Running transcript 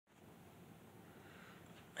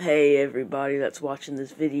Hey everybody that's watching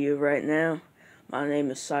this video right now. My name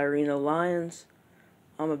is Cyreno Lyons.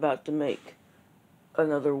 I'm about to make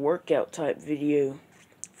another workout type video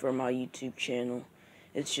for my YouTube channel.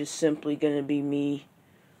 It's just simply going to be me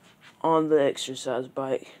on the exercise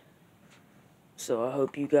bike. So I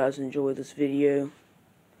hope you guys enjoy this video.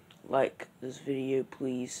 Like this video,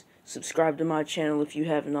 please. Subscribe to my channel if you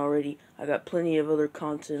haven't already. I got plenty of other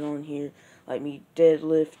content on here, like me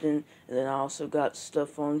deadlifting, and then I also got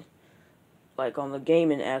stuff on like on the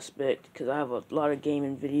gaming aspect, because I have a lot of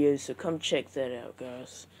gaming videos, so come check that out,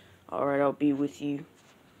 guys. Alright, I'll be with you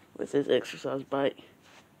with this exercise bike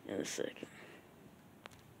in a second.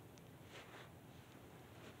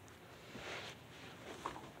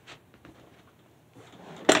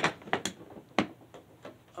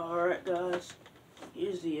 Alright guys,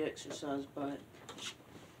 here's the exercise bike.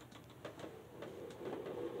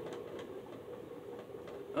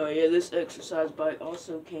 Oh yeah, this exercise bike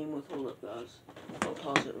also came with, hold up guys, I'll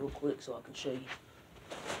pause it real quick so I can show you.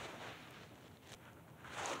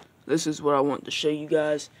 This is what I want to show you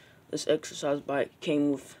guys. This exercise bike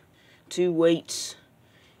came with 2 weights.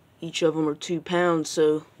 Each of them are 2 pounds,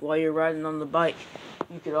 so while you're riding on the bike,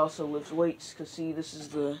 you could also lift weights. Because see, this is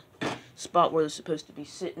the spot where they're supposed to be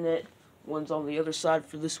sitting at. One's on the other side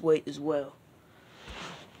for this weight as well.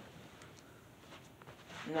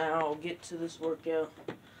 Now I'll get to this workout.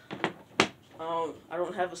 I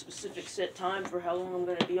don't have a specific set time for how long I'm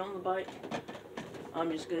going to be on the bike.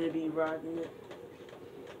 I'm just going to be riding it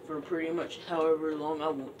for pretty much however long I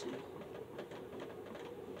want to.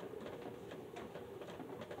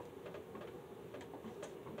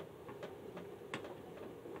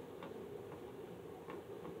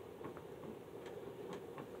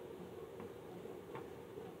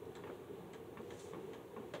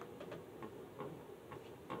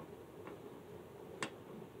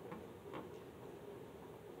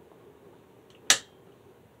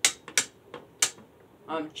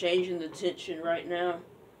 I'm changing the tension right now.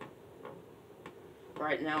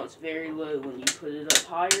 Right now it's very low. When you put it up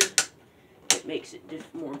higher, it makes it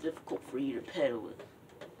more difficult for you to pedal it.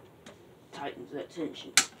 Tightens that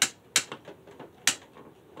tension.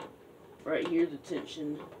 Right here the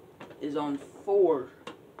tension is on 4.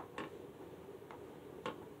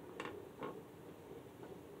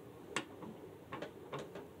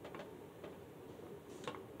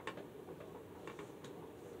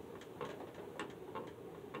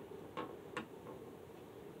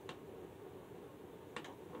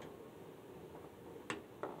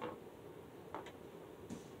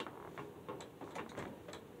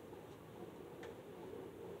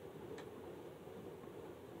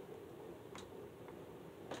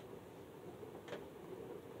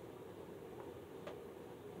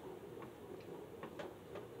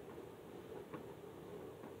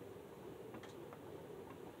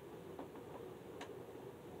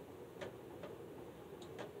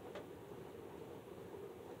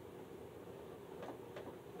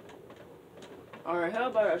 Alright, how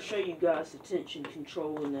about I show you guys the tension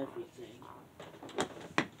control and everything.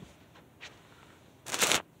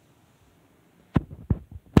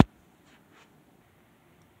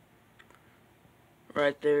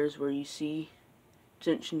 Right there is where you see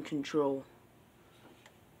tension control.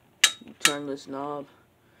 You turn this knob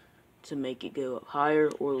to make it go up higher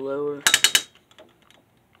or lower.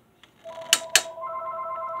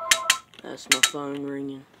 That's my phone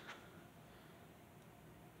ringing.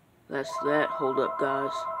 That's that. Hold up,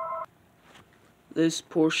 guys. This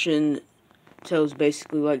portion tells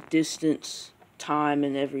basically like distance, time,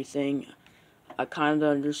 and everything. I kind of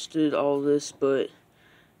understood all this, but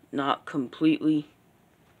not completely.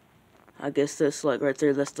 I guess that's like right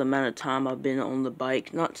there, that's the amount of time I've been on the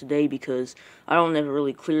bike. Not today, because I don't ever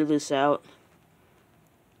really clear this out.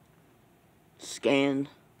 Scan.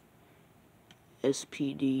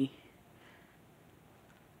 SPD.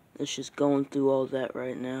 It's just going through all that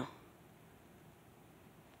right now.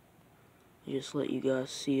 Just let you guys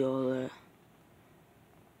see all that.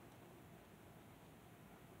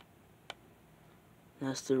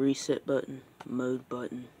 That's the reset button, mode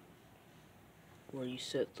button, where you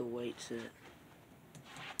set the weights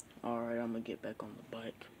at. Alright, I'm gonna get back on the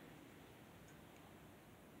bike.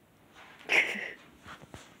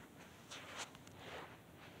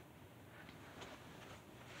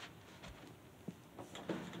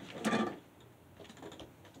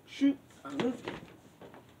 Shoot, I moved it.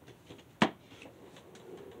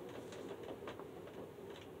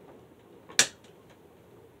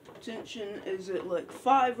 Tension is at like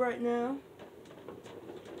 5 right now.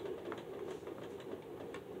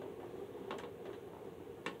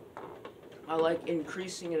 I like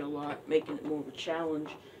increasing it a lot, making it more of a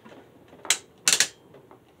challenge.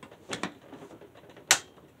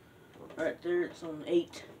 Right there, it's on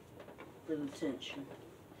 8 for the tension.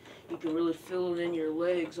 You can really feel it in your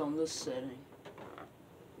legs on this setting.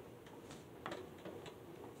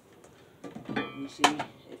 You see,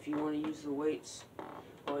 if you want to use the weights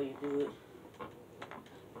while you do it,